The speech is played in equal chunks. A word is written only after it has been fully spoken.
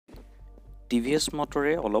TVS Motor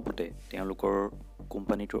অলপতে তেওঁলোকৰ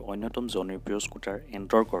কোম্পানীটোৰ অন্যতম জনপ্ৰিয় স্কুটাৰ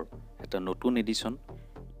NTorqৰ এটা নতুন addition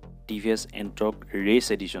TVS NTorq race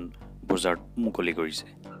addition বজাৰত মুকলি কৰিছে।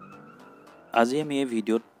 আজি আমি এই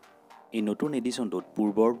ভিডিঅ'ত এই নতুন এডিশ্যনটোত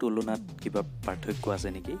পূৰ্বৰ তুলনাত কিবা পাৰ্থক্য আছে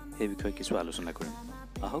নেকি সেই বিষয়ে কিছু আলোচনা কৰিম।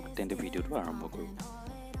 আহক তেন্তে ভিডিঅ'টো আৰম্ভ কৰোঁ।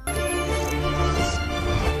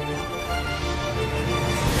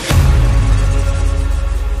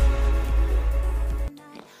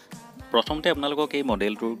 প্ৰথমতে আপোনালোকক এই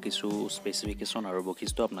মডেলটোৰ কিছু স্পেচিফিকেশ্যন আৰু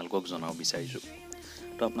বৈশিষ্ট্য আপোনালোকক জনাব বিচাৰিছোঁ।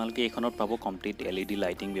 তো আপোনালোকে এইখনত পাব কমপ্লিট LED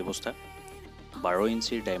লাইটিং ব্যৱস্থা, 12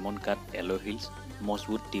 ইঞ্চিৰ ডায়মণ্ড কাট এলয় হুইলছ,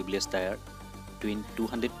 মজবুত tubeless tyre,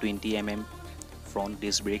 220 mm front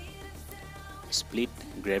disc brake, split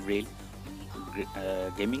grave rail,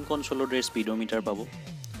 gaming কনচলৰ দৰে স্পীডোমিটাৰ পাব।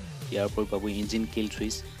 ইয়াৰ উপৰি পাব ইঞ্জিন কিল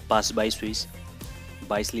ছুইচ, 5x ছুইচ,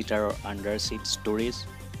 22 লিটাৰৰ under seat storage,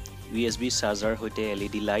 USB charger সৈতে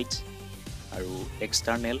LED লাইটছ আৰু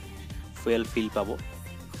এক্সটাৰ্নেল ফুয়েল ফিল পাব।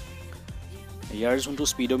 ইয়াৰ যোনটো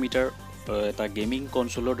স্পীডোমিটাৰ এটা গেমিং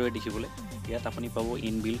কনচলৰ দৰে দেখিবলৈ, ইয়াত আপুনি পাব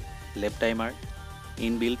ইনবিল্ট লেপ টাইমাৰ,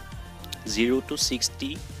 ইনবিল্ট 0 to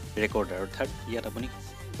 60 ৰেকৰ্ডাৰ, অৰ্থাৎ ইয়াত আপুনি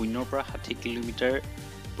 0 পৰা 60 কিলোমিটাৰ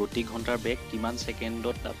প্ৰতি ঘণ্টাৰ বেগ কিমান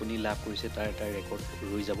ছেকেণ্ডত আপুনি লাভ কৰিছে তাৰ এটা ৰেকৰ্ড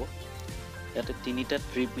ৰৈ যাব। ইয়াতে 3টা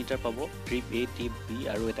ট্ৰিপ মিটাৰ পাব, ট্ৰিপ A, ট্ৰিপ B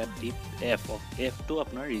আৰু এটা ট্ৰিপ F। Fটো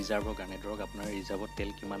আপোনাৰ ৰিজাৰ্ভৰ কাৰণে, ধৰক আপোনাৰ ৰিজাৰ্ভত তেল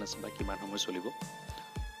কিমান আছে বা কিমান সময় চলিব।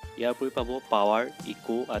 ইয়াৰ উপৰি পাব পাৱাৰ,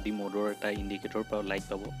 ইকো আদি মোডৰ এটা ইণ্ডিকেটৰ লাইট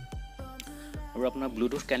পাব। আৰু আপোনাৰ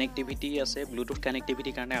ব্লুটুথ কানেক্টিভিটি আছে। ব্লুটুথ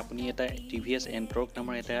কানেক্টিভিটিৰ কাৰণে আপুনি এটা TVS NTorq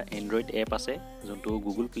নামৰ এটা এণ্ড্ৰইড এপ আছে, যোনটো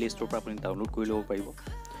গুগল প্লে ষ্ট'ৰৰ পৰা আপুনি ডাউনলোড কৰি ল'ব পাৰিব।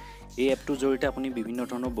 এই এপটোৰ জৰিয়তে আপুনি বিভিন্ন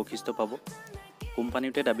ধৰণৰ বৈশিষ্ট্য পাব।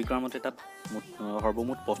 কোম্পানীটোৱে দাবী কৰা মতে তাত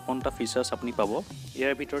সৰ্বমুঠ 55টা ফিচাৰ্ছ আপুনি পাব।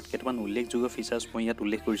 ইয়াৰ ভিতৰত কেইটামান উল্লেখযোগ্য ফিচাৰ্ছ মই ইয়াত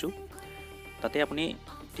উল্লেখ কৰিছোঁ। তাতে আপুনি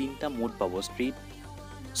 3টা মোড পাব, ষ্ট্ৰীট,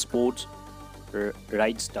 স্পৰ্টছ,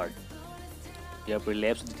 ৰাইড ষ্টাৰ্ট। ইয়াৰ উপৰি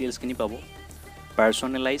লেপছ ডিটেইলছখিনি পাব,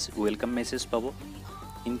 পাৰ্চনেলাইজ ৱেলকাম মেছেজ পাব,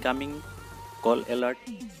 ইনকামিং কল alert,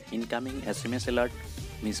 incoming SMS alert,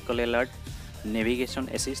 miss call alert, navigation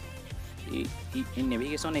assist. এই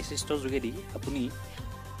নেভিগেশ্যন এছিষ্টৰ যোগেদি আপুনি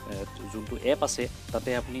যোনটো এপ আছে তাতে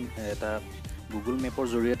আপুনি এটা গুগল মেপৰ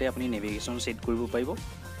জৰিয়তে আপুনি নেভিগেশ্যন ছেট কৰিব পাৰিব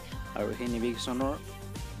আৰু সেই নেভিগেশ্যনৰ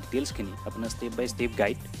ডিটেইলছখিনি আপোনাৰ ষ্টেপ বাই ষ্টেপ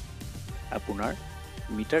গাইড আপোনাৰ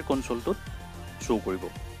মিটাৰ কনচলটোত শ্ব' কৰিব।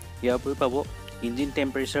 ইয়াৰ উপৰি পাব engine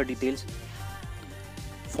temperature details,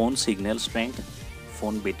 phone signal strength,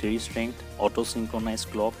 phone battery strength, auto synchronise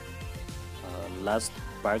clock, last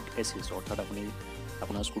park assist, অৰ্থাৎ আপুনি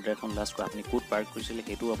আপোনাৰ স্কুটাৰখন লাষ্ট আপুনি ক'ত পাৰ্ক কৰিছিলে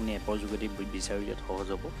সেইটো আপুনি এপৰ যোগেদি বিচাৰি দিয়াত সহজ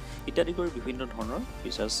হ'ব, ইত্যাদি কৰি বিভিন্ন ধৰণৰ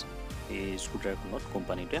ফিচাৰ্ছ এই স্কুটাৰখনত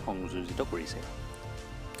কোম্পানীটোৱে সংযোজিত কৰিছে।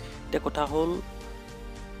 এতিয়া কথা হ'ল,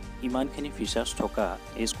 ইমানখিনি ফিচাৰ্ছ থকা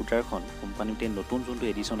এই স্কুটাৰখন কোম্পানীটোৱে নতুন যোনটো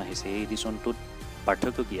এডিশ্যন আহিছে এই এডিশ্যনটোত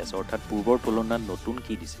পাৰ্থক্য কি আছে, অৰ্থাৎ পূৰ্বৰ তুলনাত নতুন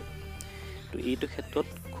কি দিছে। তো এইটো ক্ষেত্ৰত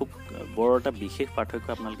খুব বৰ এটা বিশেষ পাৰ্থক্য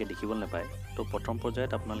আপোনালোকে দেখিবলৈ নাপায়। তো প্ৰথম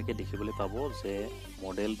পৰ্যায়ত আপোনালোকে দেখিবলৈ পাব যে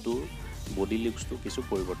মডেলটোৰ বডি লুকছটো কিছু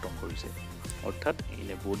পৰিৱৰ্তন কৰিছে, অৰ্থাৎ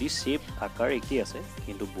এনে বডি শ্বেপ আকাৰ একেই আছে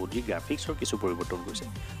কিন্তু বডি গ্ৰাফিক্সৰ কিছু পৰিৱৰ্তন কৰিছে।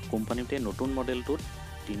 কোম্পানীটোৱে নতুন মডেলটোত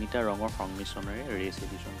 3টা ৰঙৰ সংমিশ্ৰণেৰে ৰেচ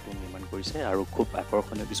এডিশ্যনটো নিৰ্মাণ কৰিছে আৰু খুব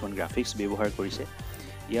আকৰ্ষণীয় কিছুমান গ্ৰাফিক্স ব্যৱহাৰ কৰিছে।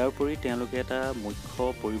 ইয়াৰ উপৰি তেওঁলোকে এটা মুখ্য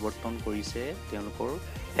পৰিৱৰ্তন কৰিছে তেওঁলোকৰ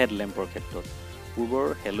হেডলেম্পৰ ক্ষেত্ৰত। পূৰ্বৰ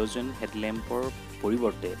হেল'জেন হেডলেম্পৰ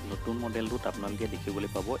পৰিৱৰ্তে নতুন মডেলটোত আপোনালোকে দেখিবলৈ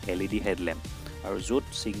পাব LED হেডলেম্প, আৰু য'ত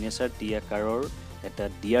ছিগনেচাৰ T আকাৰৰ এটা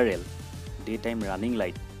DRL day time running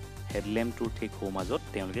light হেডলেম্পটোৰ ঠিক সোঁ মাজত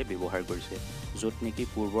তেওঁলোকে ব্যৱহাৰ কৰিছে, য'ত নেকি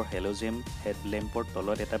পূৰ্বৰ হেল'জেন হেডলেম্পৰ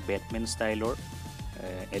তলত এটা বেটমেন ষ্টাইলৰ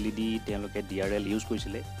LED তেওঁলোকে DRL ইউজ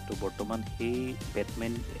কৰিছিলে। তো বৰ্তমান সেই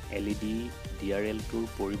বেটমেন LED DRLটোৰ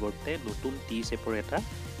পৰিৱৰ্তে নতুন T শ্বেপৰ এটা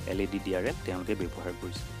LED DRL তেওঁলোকে ব্যৱহাৰ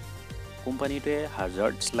কৰিছে। কোম্পানীটোৱে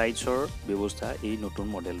হাজাৰ্ড স্লাইডছৰ ব্যৱস্থা এই নতুন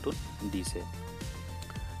মডেলটোত দিছে।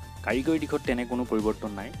 কাৰিকৰী দিশত তেনে কোনো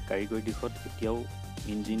পৰিৱৰ্তন নাই। কাৰিকৰী দিশত এতিয়াও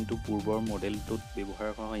ইঞ্জিনটো পূৰ্বৰ মডেলটোত ব্যৱহাৰ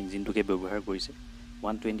কৰা ইঞ্জিনটোকে ব্যৱহাৰ কৰিছে।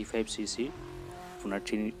 125cc আপোনাৰ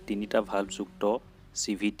 3টা ভাল্ভযুক্ত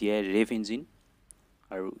CVTi ৰেভ ইঞ্জিন,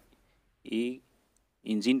 আৰু এই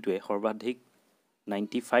ইঞ্জিনটোৱে সৰ্বাধিক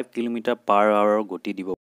 95 km/h গতি দিব।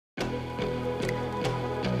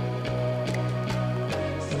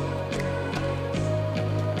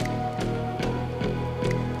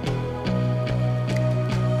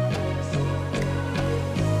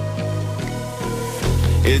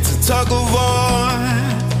 It's a tug of war